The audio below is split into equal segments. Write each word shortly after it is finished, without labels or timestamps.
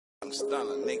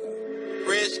stunner, nigga.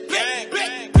 Rich gang,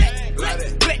 gang, gang,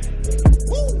 gang.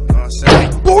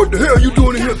 What the hell you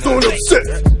doing in here throwing up set?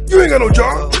 You ain't got no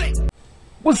job.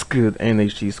 What's good,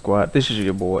 NHG squad? This is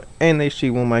your boy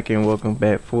NHG OneMic919 and welcome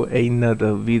back for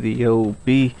another video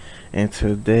B. And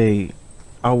today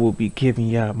I will be giving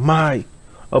y'all my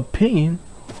opinion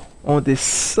on this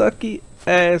sucky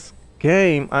ass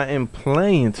game I am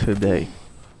playing today.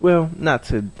 Well, not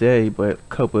today, but a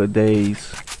couple of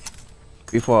days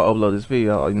before I upload this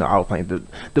video. You know, I was playing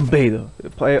the beta.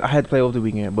 I had to play over the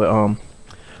weekend, but I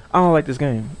don't like this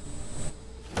game.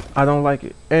 I don't like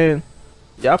it, and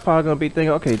y'all probably gonna be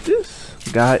thinking, okay, this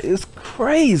guy is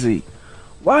crazy.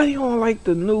 Why you don't like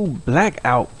the new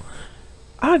Blackout?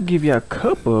 I'll give you a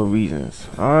couple of reasons.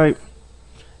 Alright,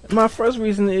 my first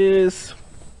reason is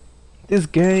this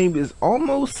game is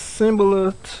almost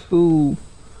similar to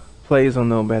Plays on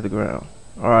No Battleground.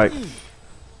 Alright,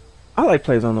 I like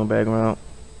Plays on No Battleground.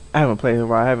 I haven't played it in a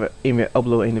while. I haven't even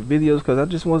uploaded any videos because I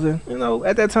just wasn't, you know,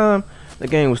 at that time the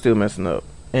game was still messing up,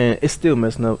 and it's still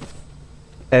messing up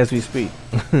as we speak.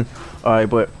 Alright,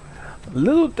 but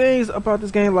little things about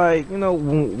this game, like, you know,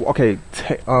 okay,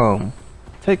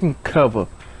 taking cover.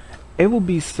 It would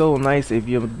be so nice if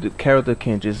your character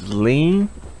can just lean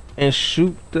and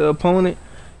shoot the opponent.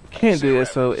 Can't do that,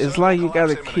 so it's like you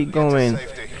gotta keep going,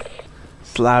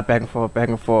 slide back and forth, back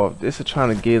and forth. This is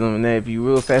trying to get them, and then if you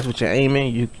real fast with your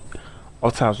aiming, you all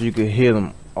times you could hit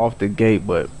them off the gate.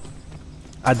 But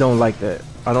I don't like that.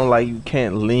 I don't like you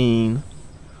can't lean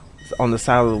on the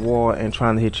side of the wall and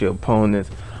trying to hit your opponents.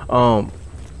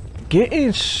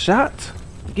 Getting shot,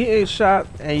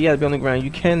 and you gotta be on the ground.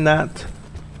 You cannot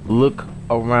look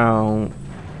around.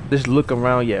 Just look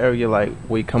around your area, like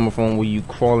where you coming from, where you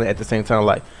crawling at the same time,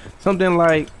 like something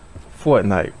like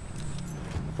Fortnite.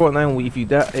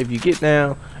 If you get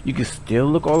down, you can still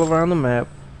look all around the map.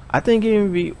 I think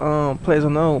even if you Plays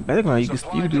on No Battleground, you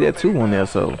can do that too on there.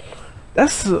 So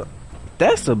that's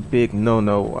a big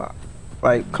no.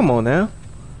 Like, come on now.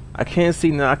 I can't see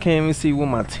now. I can't even see where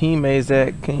my teammates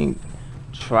at. Can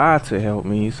try to help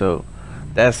me. So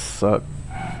that sucks.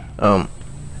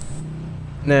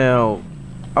 Now,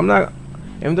 I'm not.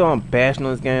 Even though I'm bashing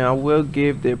on this game, I will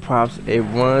give it props. It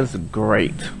runs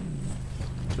great,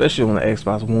 especially on the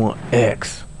Xbox One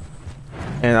X,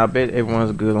 and I bet it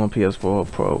runs good on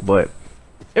PS4 Pro. But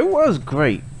it was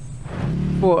great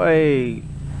for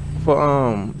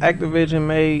Activision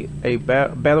made a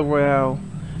battle royale,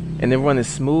 and then running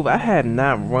smooth. I had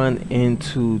not run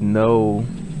into no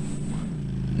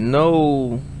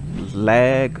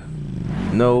lag,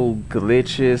 no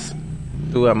glitches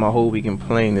throughout my whole weekend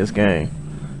playing this game.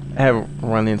 I haven't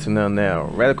run into none now.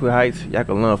 Radical Heights, y'all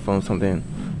can learn from something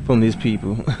from these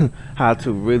people how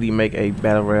to really make a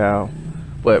battle royale.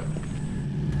 But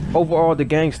overall, the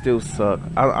game still suck.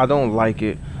 I don't like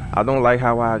it. I don't like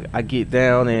how I get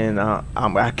down and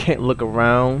I can't look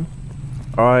around.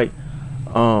 Alright,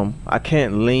 I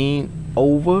can't lean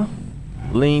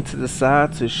to the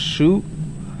side to shoot.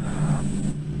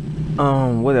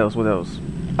 What else?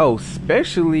 Oh,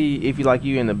 especially if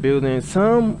you in the building.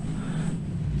 Some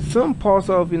parts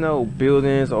of, you know,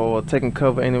 buildings or taking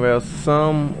cover anywhere else,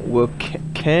 some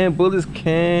bullets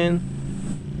can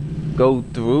go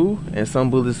through, and some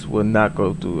bullets will not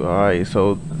go through. Alright,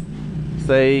 so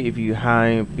say if you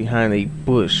hide behind a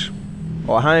bush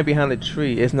or hide behind a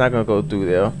tree, it's not gonna go through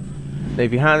there. Now,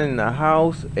 if you're hiding in a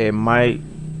house, it might.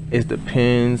 It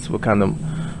depends what kind of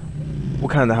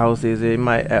house is it. It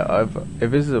might,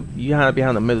 if it's you hide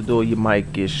behind the middle door, you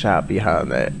might get shot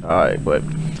behind that. Alright, but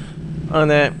on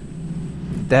that,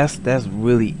 that's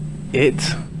really it,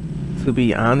 to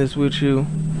be honest with you.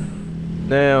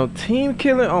 Now, team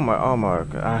killing, oh my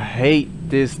god, I hate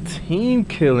this team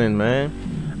killing, man.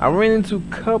 I ran into a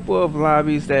couple of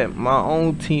lobbies that my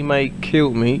own teammate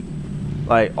killed me.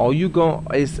 Like,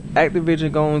 is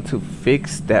Activision going to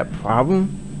fix that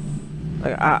problem?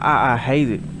 Like, I hate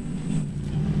it.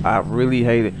 I really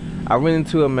hate it. I ran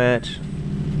into a match,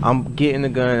 I'm getting the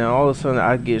gun, and all of a sudden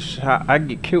I get shot. I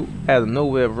get killed out of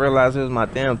nowhere. Realize it was my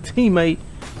damn teammate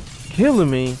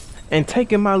killing me and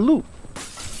taking my loot.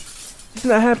 It's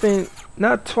not happened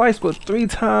not twice but 3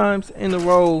 times in a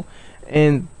row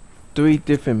in 3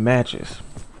 different matches.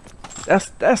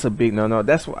 That's a big no.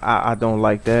 That's why I don't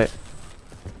like that.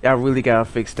 I really gotta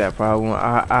fix that problem.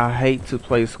 I hate to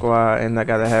play squad and I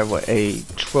gotta have a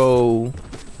troll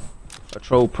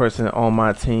person on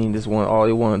my team. This one, all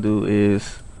they want to do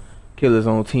is kill his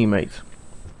own teammates.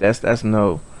 That's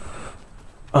no.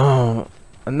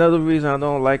 Another reason I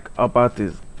don't like about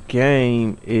this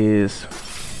game is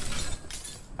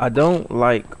I don't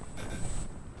like.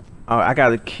 I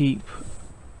gotta keep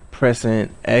pressing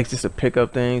X just to pick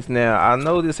up things. Now I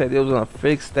noticed that it was gonna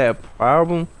fix that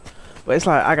problem, but it's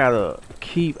like I gotta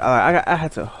keep. I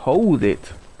had to hold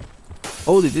it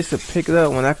just to pick it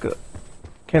up when I could.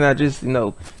 Can I just, you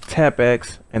know, tap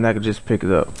X and I could just pick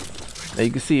it up? Now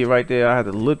you can see it right there. I had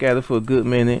to look at it for a good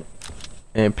minute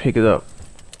and pick it up.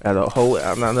 I had to hold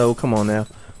it. No, come on now,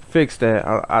 fix that.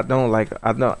 I don't like.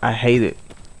 I hate it.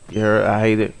 You heard? I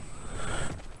hate it.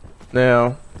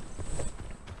 Now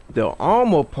the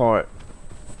armor part,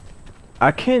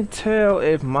 I can't tell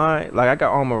if I got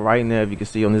armor right now. If you can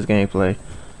see on this gameplay,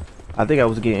 I think I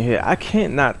was getting hit. I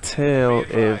can't not tell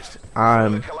if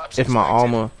my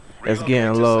armor is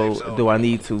getting low. Do I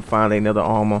need to find another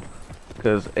armor?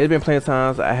 Because it's been plenty of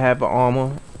times I have an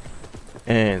armor,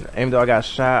 and even though I got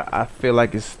shot, I feel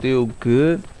like it's still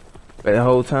good. But the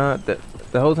whole time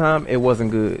it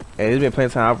wasn't good. And it's been plenty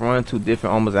of times I've run 2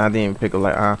 different armors and I didn't even pick up.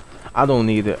 Like I don't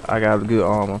need it. I got a good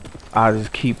armor. I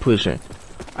just keep pushing.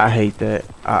 I hate that.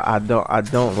 I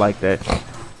don't like that.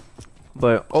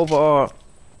 But overall,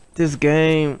 this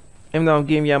game, even though I'm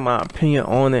giving y'all my opinion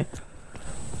on it,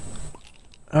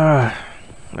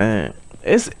 man,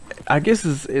 I guess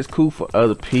it's cool for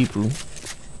other people.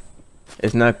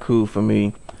 It's not cool for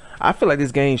me. I feel like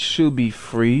this game should be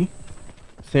free,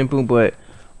 simple, but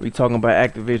we talking about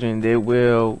Activision. They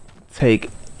will take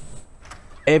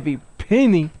every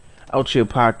penny out your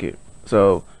pocket.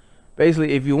 So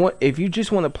basically, if you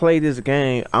just want to play this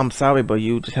game, I'm sorry, but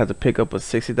you just have to pick up a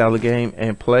 $60 game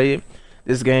and play it.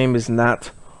 This game is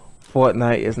not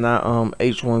Fortnite. It's not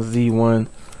H1Z1.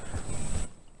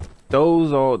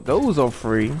 Those are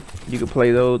free. You can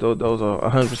play those. Those are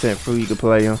 100% free. You can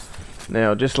play them.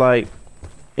 Now, just like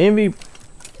Envy,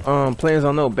 Players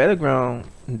Don't Know, Battleground,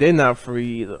 they're not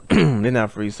free either. They're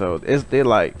not free. So they're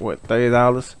like what,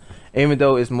 $30? Even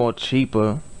though it's more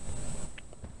cheaper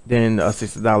than a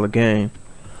 $60 game.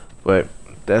 But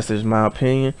that's just my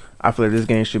opinion. I feel like this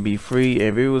game should be free.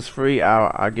 If it was free,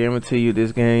 I guarantee you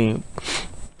this game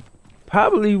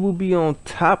probably will be on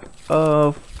top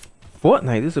of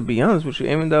Fortnite. This, to be honest with you,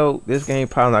 even though this game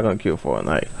probably not gonna kill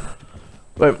Fortnite.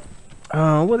 But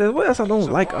what else I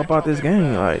don't like about this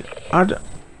game? Like I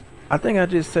think I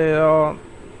just said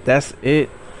that's it.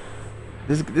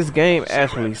 This game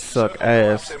actually suck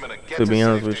ass, to be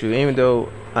honest with you. Even though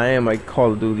I am a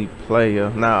Call of Duty player,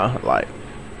 not like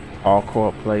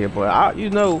hardcore player, but I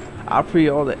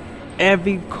pre-order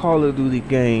every Call of Duty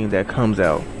game that comes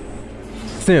out.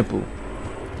 Simple.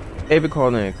 Every Call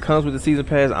of Duty comes with the season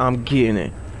pass, I'm getting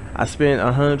it. I spent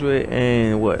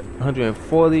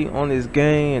 140 on this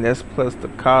game, and that's plus the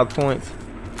card points,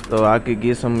 so I could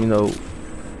get some,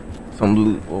 some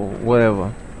loot or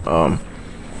whatever.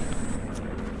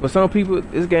 For some people,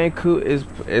 this game is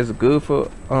good for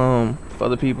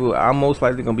other people. I'm most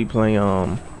likely gonna be playing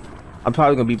I'm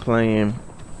probably gonna be playing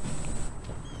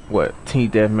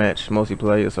Team Deathmatch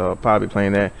multiplayer, so I'll probably be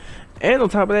playing that. And on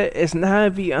top of that, it's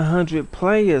not even 100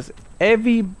 players.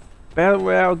 Every battle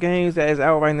royale games that is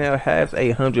out right now has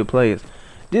 100 players.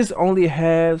 This only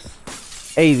has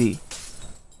 80.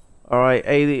 Alright,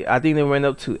 80. I think they went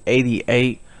up to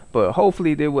 88, but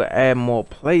hopefully they will add more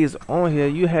players on here.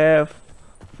 You have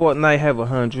Fortnite have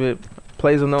 100,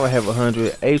 Players Unknown have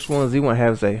 100, H1Z1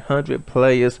 has 100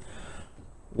 players.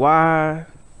 Why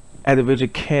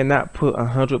Activision cannot put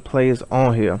 100 players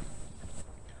on here?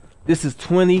 This is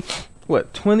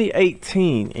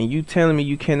 2018, and you telling me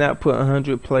you cannot put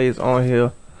 100 players on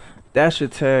here? That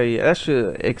should tell you. That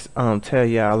should tell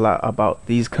you a lot about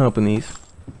these companies.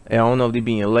 And I don't know if they're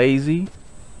being lazy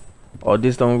or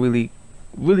just don't really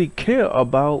care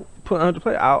about putting 100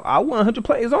 players. I want 100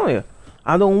 players on here.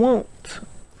 I don't want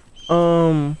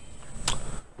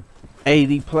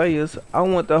 80 players. I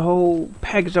want the whole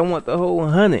package. I want the whole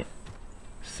 100.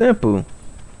 Simple.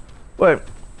 But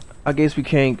I guess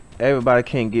everybody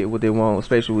can't get what they want,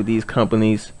 especially with these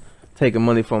companies taking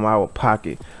money from our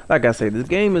pocket. Like I said, this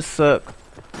game is suck.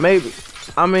 Maybe,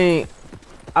 I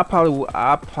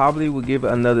probably would give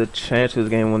it another chance to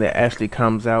this game when it actually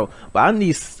comes out. But I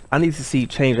need to see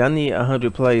change. I need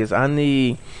 100 players. I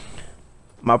need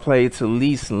my player to at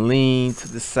least lean to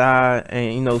the side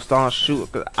and start shooting.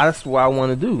 Cause that's what I want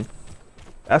to do.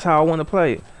 That's how I want to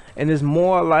play it. And it's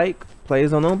more like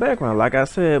Players Unknown background, like I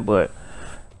said. But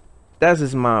that's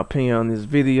just my opinion on this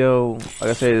video.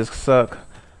 Like I said, it suck.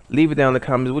 Leave it down in the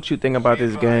comments what you think about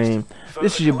this game.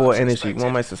 This is your boy NHG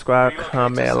OneMic919. Subscribe,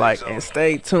 comment, like, and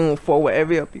stay tuned for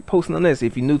whatever I'll be posting on this.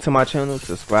 If you're new to my channel,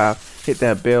 subscribe, hit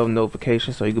that bell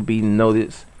notification so you can be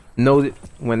noted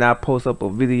when I post up a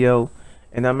video.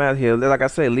 And I'm out here. Like I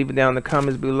said, leave it down in the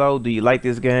comments below. Do you like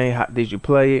this game? Did you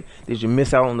play it? Did you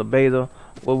miss out on the beta?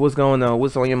 what's going on,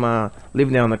 what's on your mind, leave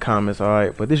it down in the comments.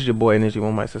 Alright, but this is your boy NHG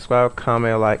OneMic. Subscribe,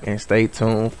 comment, like, and stay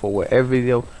tuned for whatever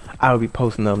video I will be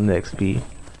posting up next.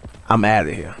 I'm out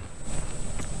of here.